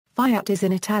Fiat is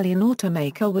an Italian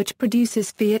automaker which produces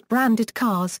Fiat-branded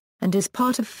cars, and is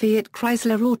part of Fiat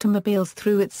Chrysler Automobiles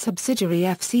through its subsidiary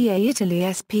FCA Italy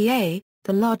S.p.A,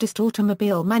 the largest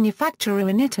automobile manufacturer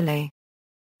in Italy.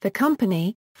 The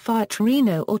company,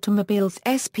 Fiatorino Automobiles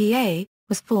S.p.A,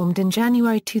 was formed in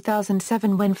January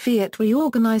 2007 when Fiat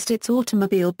reorganized its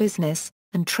automobile business,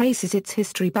 and traces its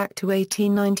history back to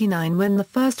 1899 when the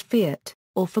first Fiat,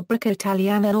 or Fabbrica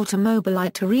Italiana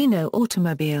Automobili Torino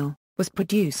automobile, was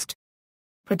produced.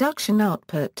 Production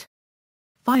output.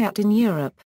 Fiat in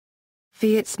Europe.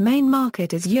 Fiat's main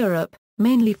market is Europe,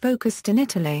 mainly focused in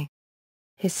Italy.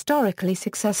 Historically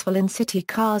successful in city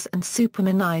cars and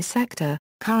supermini sector,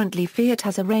 currently Fiat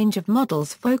has a range of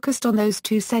models focused on those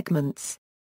two segments.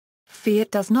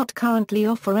 Fiat does not currently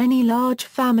offer any large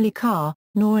family car,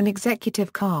 nor an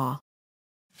executive car.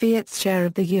 Fiat's share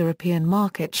of the European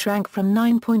market shrank from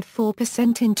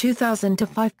 9.4% in 2000 to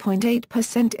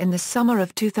 5.8% in the summer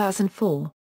of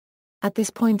 2004. At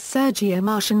this point Sergio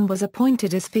Marchionne was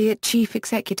appointed as Fiat chief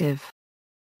executive.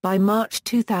 By March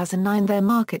 2009 their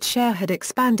market share had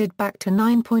expanded back to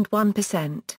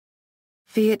 9.1%.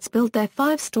 Fiat's built their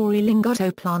 5-story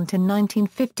Lingotto plant in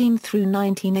 1915 through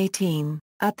 1918,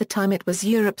 at the time it was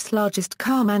Europe's largest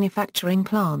car manufacturing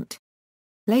plant.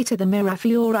 Later the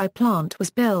Mirafiori plant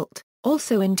was built,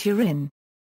 also in Turin.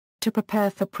 To prepare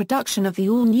for production of the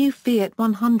all-new Fiat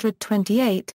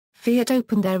 128, Fiat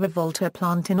opened their Rivolta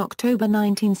plant in October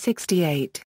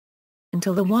 1968.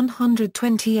 Until the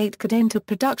 128 could enter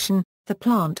production, the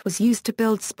plant was used to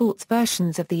build sports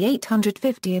versions of the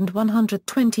 850 and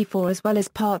 124 as well as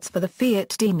parts for the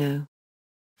Fiat Dino.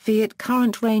 Fiat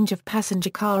current range of passenger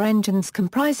car engines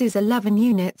comprises 11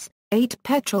 units, 8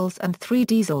 petrols and 3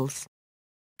 diesels.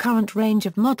 Current range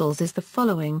of models is the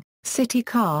following: city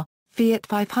car, Fiat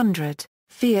 500,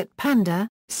 Fiat Panda,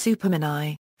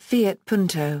 Supermini, Fiat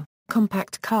Punto,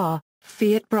 compact car,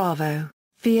 Fiat Bravo,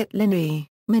 Fiat Linea,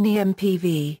 mini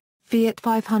MPV, Fiat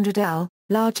 500L,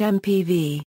 large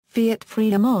MPV, Fiat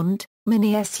Fremont,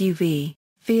 mini SUV,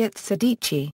 Fiat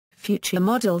Sedici. Future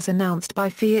models announced by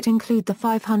Fiat include the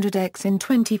 500X in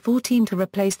 2014 to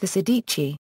replace the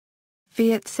Sedici.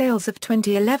 Fiat sales of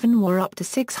 2011 were up to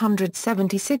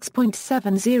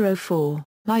 676.704.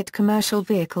 Light commercial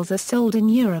vehicles are sold in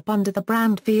Europe under the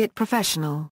brand Fiat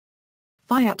Professional.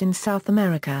 Fiat in South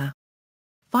America.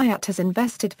 Fiat has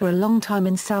invested for a long time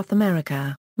in South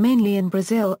America, mainly in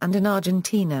Brazil and in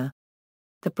Argentina.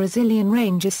 The Brazilian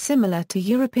range is similar to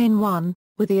European one,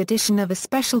 with the addition of a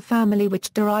special family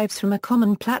which derives from a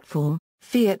common platform,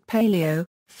 Fiat Palio,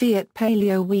 Fiat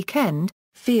Palio Weekend,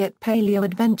 Fiat Palio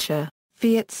Adventure,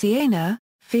 Fiat Siena,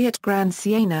 Fiat Grand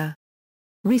Siena.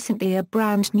 Recently a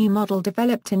brand new model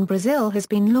developed in Brazil has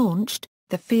been launched,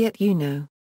 the Fiat Uno.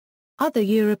 Other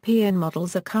European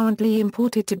models are currently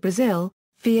imported to Brazil,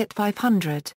 Fiat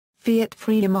 500, Fiat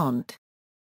Fremont.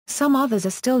 Some others are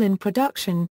still in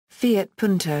production, Fiat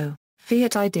Punto,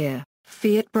 Fiat Idea,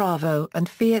 Fiat Bravo and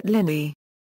Fiat Linea.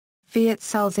 Fiat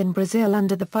sells in Brazil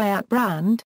under the Fiat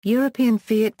brand, European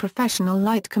Fiat Professional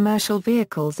light commercial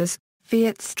vehicles as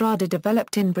Fiat Strada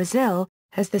developed in Brazil,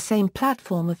 has the same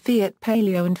platform of Fiat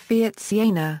Palio and Fiat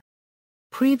Siena.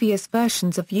 Previous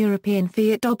versions of European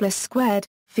Fiat Doblus Squared,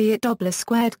 Fiat Doblus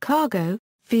Squared Cargo,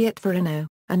 Fiat Verino,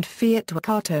 and Fiat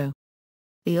Ducato.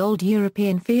 The old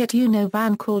European Fiat Uno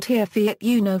van called here Fiat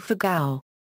Uno Fogão.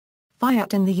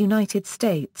 Fiat in the United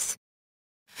States.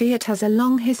 Fiat has a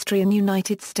long history in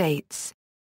United States.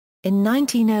 In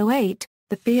 1908,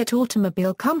 the Fiat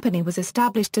Automobile Company was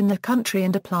established in the country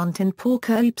and a plant in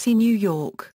Poughkeepsie, New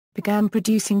York, began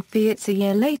producing Fiats a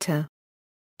year later.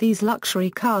 These luxury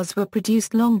cars were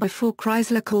produced long before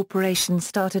Chrysler Corporation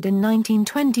started in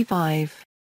 1925.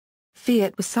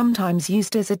 Fiat was sometimes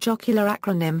used as a jocular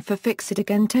acronym for Fixit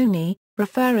Agentoni,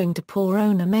 referring to poor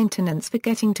owner maintenance,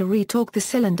 forgetting to retorque the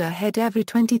cylinder head every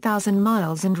 20,000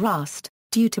 miles, and rust,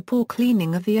 due to poor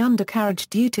cleaning of the undercarriage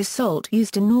due to salt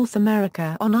used in North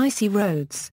America on icy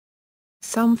roads.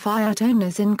 Some Fiat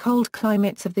owners in cold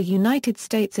climates of the United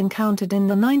States encountered in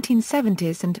the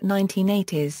 1970s and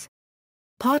 1980s.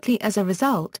 Partly as a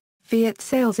result, Fiat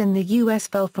sales in the U.S.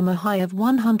 fell from a high of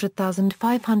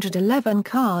 100,511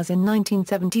 cars in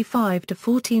 1975 to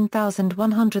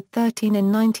 14,113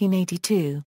 in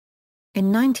 1982.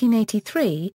 In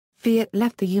 1983, Fiat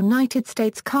left the United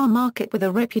States car market with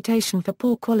a reputation for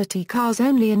poor quality cars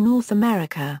only in North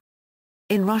America.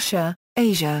 In Russia,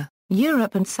 Asia,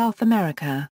 Europe and South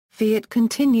America, Fiat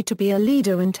continued to be a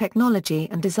leader in technology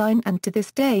and design, and to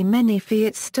this day many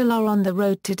Fiats still are on the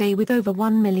road today with over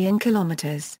 1 million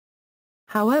kilometers.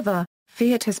 However,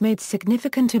 Fiat has made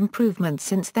significant improvements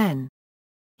since then.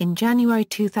 In January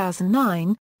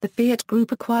 2009, the Fiat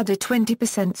Group acquired a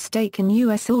 20% stake in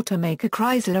U.S. automaker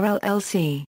Chrysler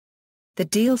LLC. The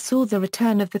deal saw the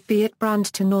return of the Fiat brand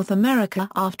to North America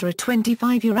after a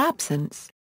 25-year absence.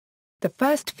 The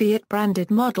first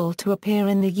Fiat-branded model to appear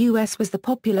in the U.S. was the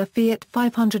popular Fiat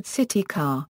 500 city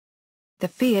car. The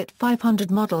Fiat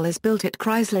 500 model is built at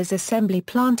Chrysler's assembly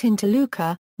plant in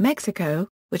Toluca, Mexico,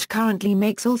 which currently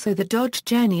makes also the Dodge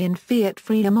Journey and Fiat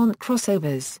Fremont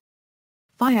crossovers.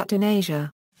 Fiat in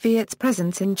Asia. Fiat's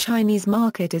presence in Chinese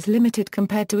market is limited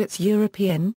compared to its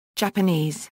European,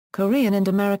 Japanese, Korean and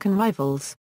American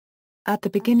rivals. At the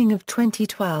beginning of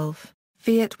 2012,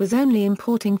 Fiat was only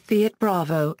importing Fiat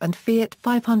Bravo and Fiat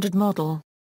 500 model.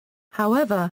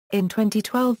 However, in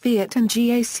 2012 Fiat and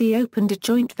GAC opened a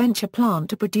joint venture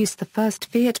plant to produce the first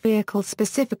Fiat vehicle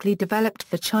specifically developed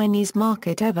for Chinese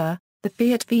market ever, the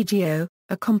Fiat Vigio,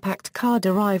 a compact car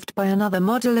derived by another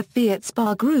model of Fiat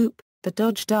S.p.A. Group, the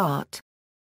Dodge Dart.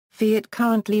 Fiat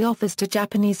currently offers to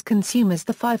Japanese consumers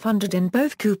the 500 in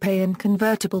both coupe and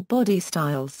convertible body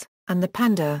styles, and the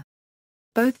Panda.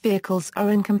 Both vehicles are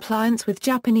in compliance with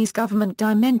Japanese government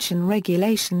dimension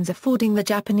regulations, affording the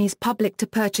Japanese public to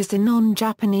purchase a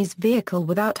non-Japanese vehicle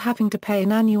without having to pay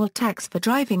an annual tax for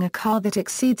driving a car that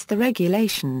exceeds the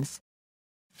regulations.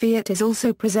 Fiat is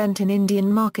also present in Indian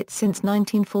market since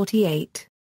 1948.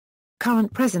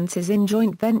 Current presence is in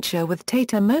joint venture with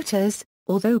Tata Motors,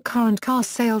 although current car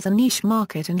sales are niche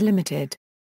market and limited.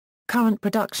 Current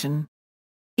production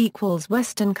equals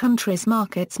Western countries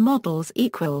markets models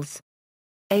equals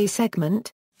A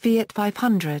segment, Fiat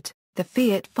 500. The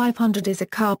Fiat 500 is a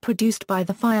car produced by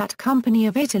the Fiat Company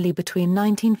of Italy between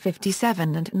 1957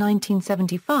 and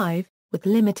 1975, with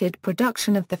limited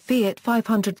production of the Fiat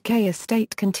 500K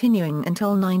estate continuing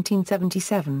until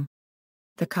 1977.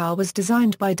 The car was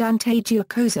designed by Dante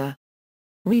Giacosa.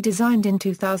 Redesigned in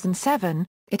 2007,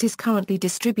 it is currently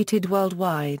distributed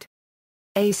worldwide.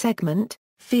 A segment,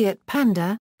 Fiat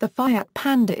Panda. The Fiat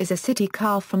Panda is a city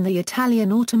car from the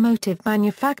Italian automotive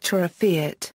manufacturer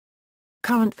Fiat.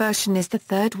 Current version is the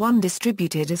third one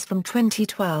distributed as from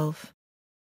 2012.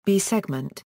 B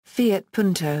segment, Fiat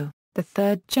Punto. The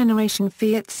third-generation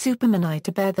Fiat Supermini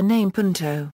to bear the name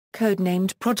Punto,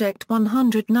 codenamed Project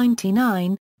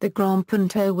 199, the Grand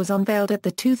Punto was unveiled at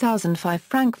the 2005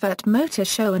 Frankfurt Motor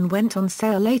Show and went on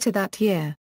sale later that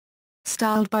year.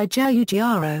 Styled by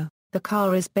Giugiaro, the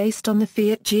car is based on the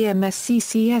Fiat GMS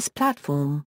CCS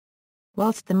platform.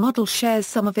 Whilst the model shares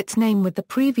some of its name with the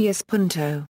previous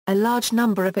Punto, a large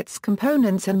number of its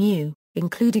components are new,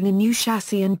 including a new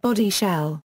chassis and body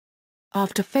shell.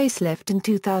 After facelift in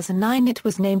 2009 it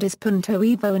was named as Punto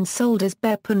Evo and sold as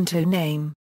bare Punto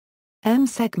name. M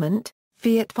segment,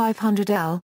 Fiat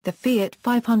 500L. The Fiat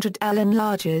 500L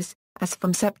enlarges, as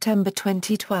from September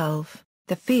 2012,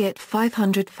 the Fiat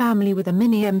 500 family with a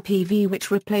mini MPV which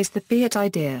replaced the Fiat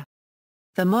Idea.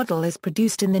 The model is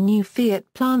produced in the new Fiat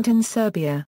plant in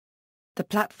Serbia. The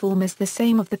platform is the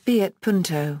same of the Fiat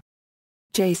Punto.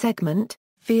 J segment,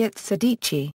 Fiat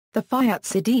Sedici. The Fiat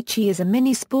Sedici is a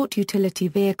mini-sport utility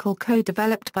vehicle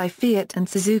co-developed by Fiat and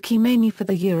Suzuki mainly for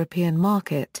the European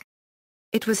market.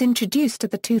 It was introduced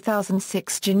at the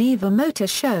 2006 Geneva Motor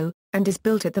Show, and is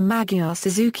built at the Magyar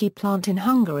Suzuki plant in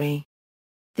Hungary.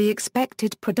 The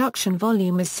expected production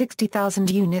volume is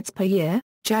 60,000 units per year,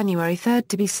 January 3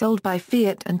 to be sold by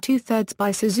Fiat and 2/3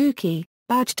 by Suzuki,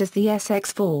 badged as the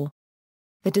SX4.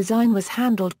 The design was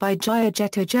handled by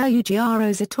Giorgetto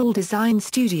Giugiaro's Atoll Design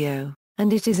Studio,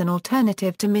 and it is an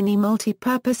alternative to mini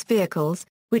multi-purpose vehicles,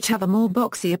 which have a more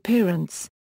boxy appearance.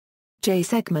 J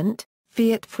segment,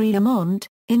 Fiat Fremont,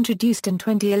 introduced in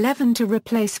 2011 to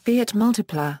replace Fiat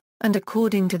Multipla, and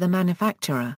according to the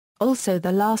manufacturer, also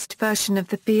the last version of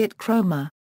the Fiat Croma.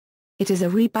 It is a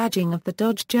rebadging of the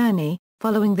Dodge Journey,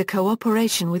 following the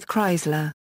cooperation with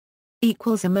Chrysler.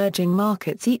 Emerging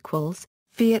markets equals,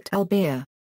 Fiat Albea.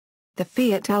 The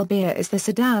Fiat Albea is the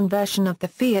sedan version of the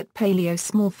Fiat Palio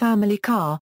small family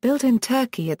car, built in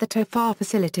Turkey at the Tofa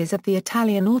facilities of the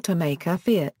Italian automaker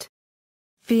Fiat.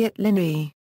 Fiat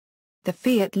Linea. The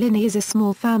Fiat Linea is a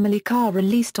small family car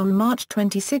released on March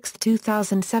 26,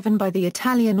 2007 by the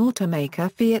Italian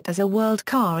automaker Fiat as a world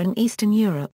car in Eastern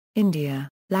Europe, India,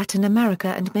 Latin America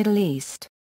and Middle East.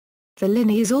 The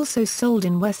Linea is also sold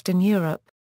in Western Europe.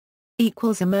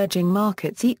 Emerging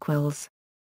markets equals.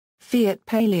 Fiat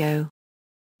Palio.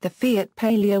 The Fiat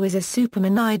Palio is a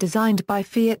supermini designed by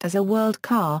Fiat as a world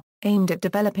car, aimed at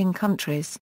developing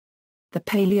countries. The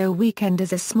Palio Weekend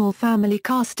is a small family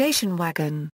car station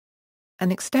wagon.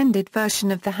 An extended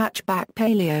version of the hatchback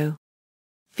Palio.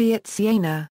 Fiat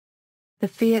Siena. The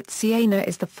Fiat Siena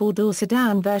is the four-door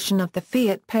sedan version of the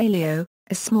Fiat Palio,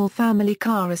 a small family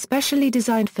car especially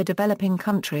designed for developing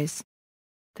countries.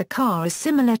 The car is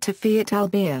similar to Fiat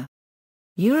Albea.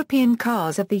 European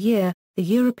Cars of the Year. The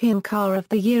European Car of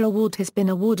the Year award has been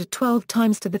awarded 12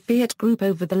 times to the Fiat Group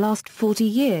over the last 40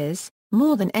 years,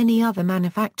 more than any other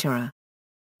manufacturer.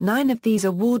 9 of these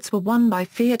awards were won by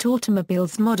Fiat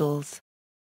Automobiles models.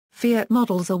 Fiat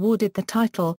models awarded the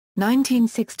title: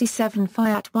 1967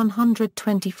 Fiat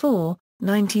 124,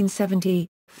 1970,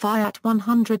 Fiat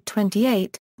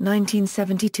 128,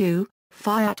 1972,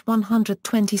 Fiat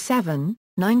 127,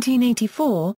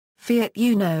 1984, Fiat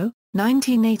Uno,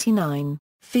 1989,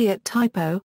 Fiat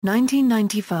Tipo,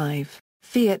 1995,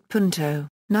 Fiat Punto,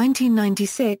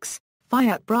 1996,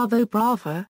 Fiat Bravo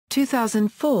Brava,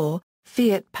 2004,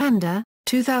 Fiat Panda,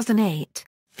 2008,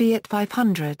 Fiat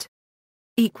 500.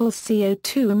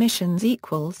 CO2 emissions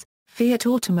equals, Fiat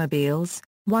Automobiles,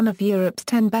 one of Europe's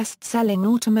 10 best-selling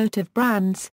automotive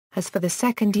brands, has for the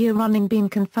second year running been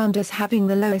confirmed as having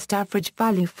the lowest average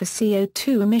value for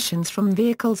CO2 emissions from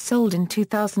vehicles sold in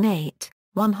 2008,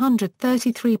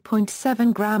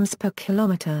 133.7 grams per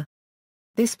kilometre.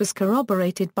 This was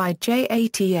corroborated by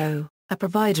JATO, a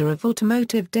provider of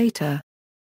automotive data.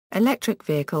 Electric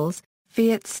vehicles.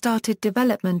 Fiat started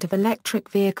development of electric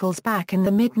vehicles back in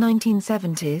the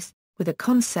mid-1970s, with a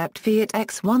concept Fiat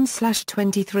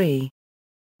X1/23.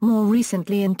 More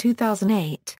recently in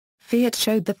 2008, Fiat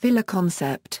showed the Fila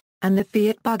concept, and the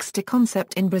Fiat Bugster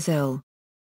concept in Brazil.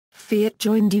 Fiat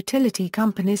joined utility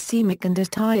companies CIMIC and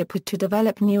Attribution to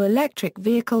develop new electric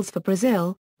vehicles for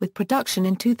Brazil, with production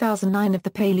in 2009 of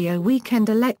the Palio Weekend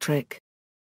Electric.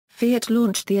 Fiat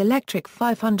launched the electric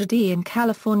 500e in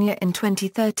California in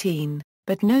 2013,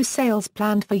 but no sales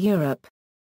planned for Europe.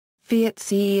 Fiat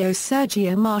CEO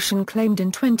Sergio Marchionne claimed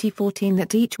in 2014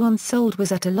 that each one sold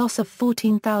was at a loss of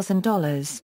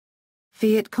 $14,000.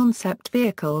 Fiat concept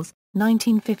vehicles: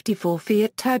 1954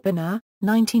 Fiat Turbina,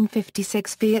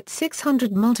 1956 Fiat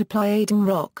 600 Multiply Aden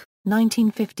Rock,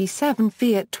 1957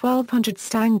 Fiat 1200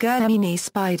 Stangermini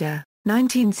Spider,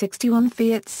 1961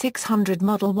 Fiat 600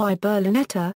 Model Y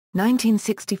Berlinetta,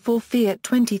 1964 Fiat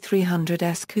 2300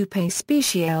 S Coupe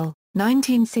Speciale,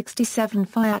 1967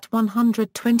 Fiat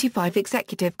 125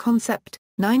 Executive Concept,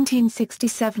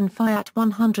 1967 Fiat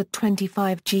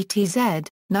 125 GTZ,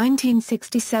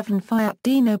 1967 Fiat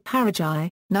Dino Parigi,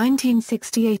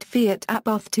 1968 Fiat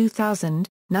Abarth 2000,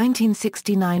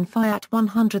 1969 Fiat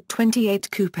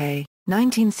 128 Coupe,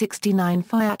 1969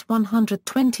 Fiat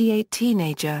 128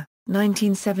 Teenager,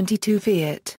 1972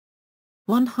 Fiat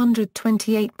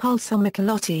 128 Pulsar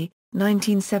Michelotti,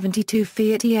 1972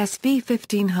 Fiat ESV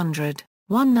 1500,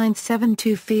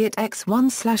 1972 Fiat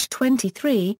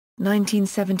X1/23,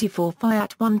 1974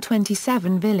 Fiat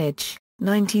 127 Village,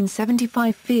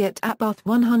 1975 Fiat Abarth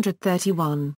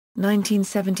 131,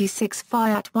 1976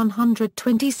 Fiat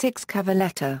 126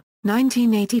 Cavalletta,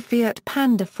 1980 Fiat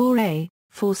Panda 4A,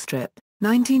 4-strip,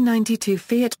 1992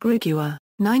 Fiat Grigua,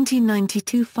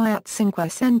 1992 Fiat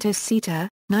Cinquecento-Seater,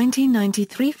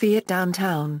 1993 Fiat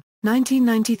Downtown,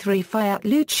 1993 Fiat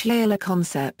Luciala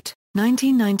Concept,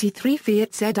 1993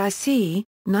 Fiat ZIC,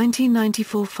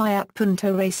 1994 Fiat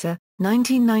Punto Racer,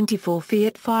 1994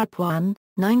 Fiat Firepuan,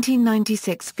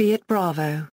 1996 Fiat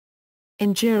Bravo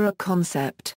Enduro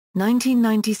Concept,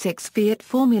 1996 Fiat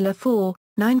Formula 4,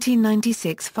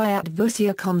 1996 Fiat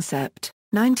Vusia Concept,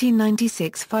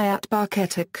 1996 Fiat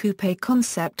Barchetta Coupe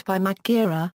Concept by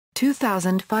Macchira,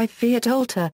 2005 Fiat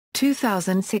Alta,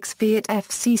 2006 Fiat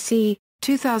FCC,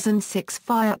 2006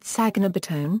 Fiat Sagna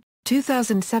Batone,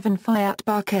 2007 Fiat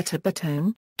Barchetta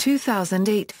Batone,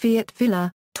 2008 Fiat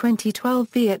Villa, 2012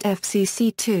 Fiat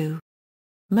FCC2.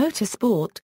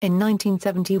 Motorsport. In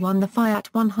 1971 the Fiat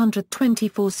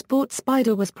 124 Sport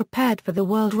Spider was prepared for the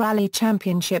World Rally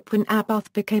Championship when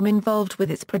Abarth became involved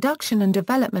with its production and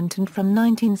development, and from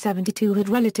 1972 had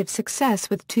relative success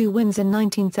with 2 wins in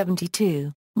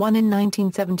 1972, one in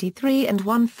 1973 and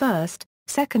one first,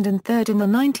 second and third in the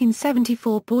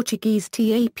 1974 Portuguese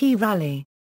TAP Rally.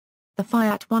 The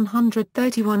Fiat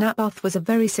 131 Abarth was a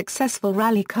very successful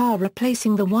rally car,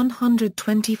 replacing the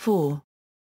 124.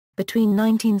 Between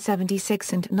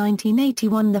 1976 and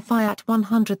 1981 the Fiat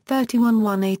 131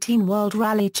 won 18 World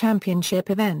Rally Championship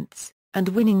events, and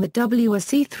winning the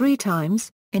WRC 3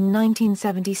 times, in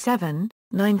 1977,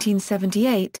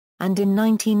 1978, and in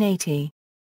 1980.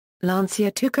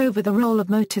 Lancia took over the role of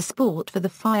motorsport for the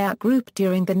Fiat Group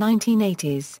during the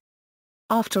 1980s.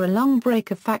 After a long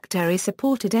break of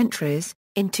factory-supported entries,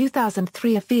 in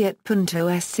 2003 a Fiat Punto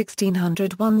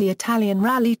S1600 won the Italian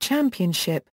Rally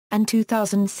Championship, and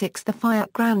 2006 the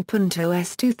Fiat Gran Punto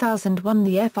S2000 won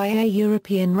the FIA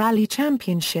European Rally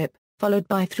Championship, followed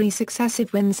by 3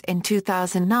 successive wins in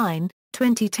 2009,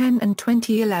 2010 and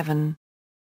 2011.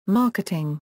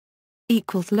 Marketing.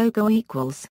 Logo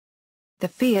equals. The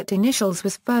Fiat initials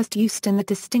was first used in the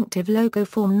distinctive logo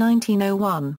form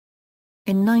 1901.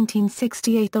 In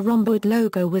 1968 the rhomboid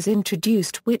logo was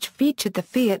introduced, which featured the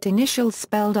Fiat initials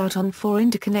spelled out on 4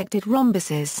 interconnected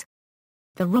rhombuses.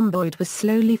 The rhomboid was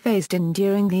slowly phased in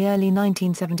during the early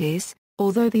 1970s,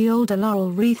 although the older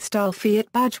laurel wreath-style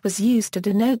Fiat badge was used to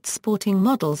denote sporting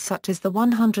models such as the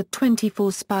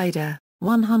 124 Spider,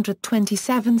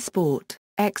 127 Sport,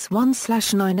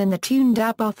 X1/9 and the tuned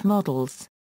Abarth models.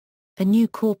 A new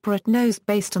corporate nose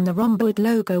based on the rhomboid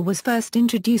logo was first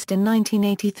introduced in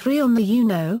 1983 on the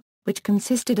Uno, which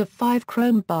consisted of 5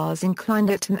 chrome bars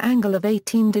inclined at an angle of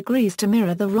 18 degrees to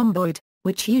mirror the rhomboid,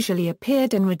 which usually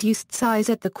appeared in reduced size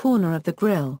at the corner of the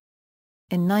grille.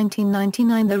 In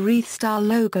 1999 the wreath-style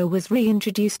logo was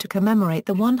reintroduced to commemorate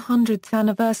the 100th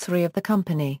anniversary of the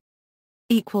company.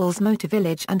 Motor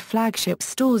Village and flagship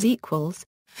stores.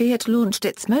 Fiat launched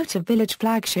its Motor Village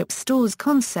flagship stores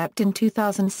concept in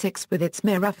 2006 with its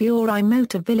Mirafiori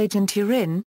Motor Village in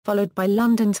Turin, followed by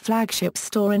London's flagship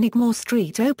store in Egmore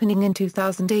Street opening in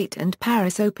 2008 and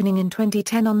Paris opening in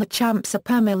 2010 on the Champs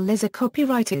Épaules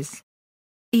copyright.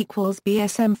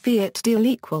 BSM Fiat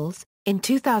deal. In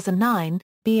 2009,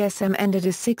 BSM ended a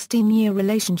 16-year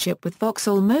relationship with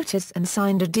Vauxhall Motors and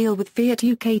signed a deal with Fiat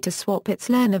UK to swap its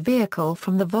Lerner vehicle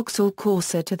from the Vauxhall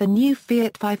Corsa to the new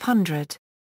Fiat 500.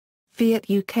 Fiat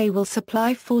UK will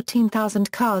supply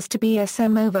 14,000 cars to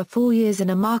BSM over 4 years in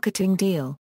a marketing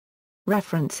deal.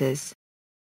 References.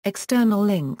 External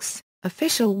links,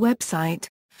 official website,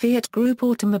 Fiat Group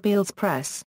Automobiles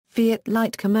Press, Fiat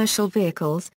Light Commercial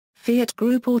Vehicles, Fiat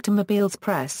Group Automobiles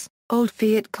Press, Old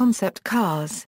Fiat Concept Cars.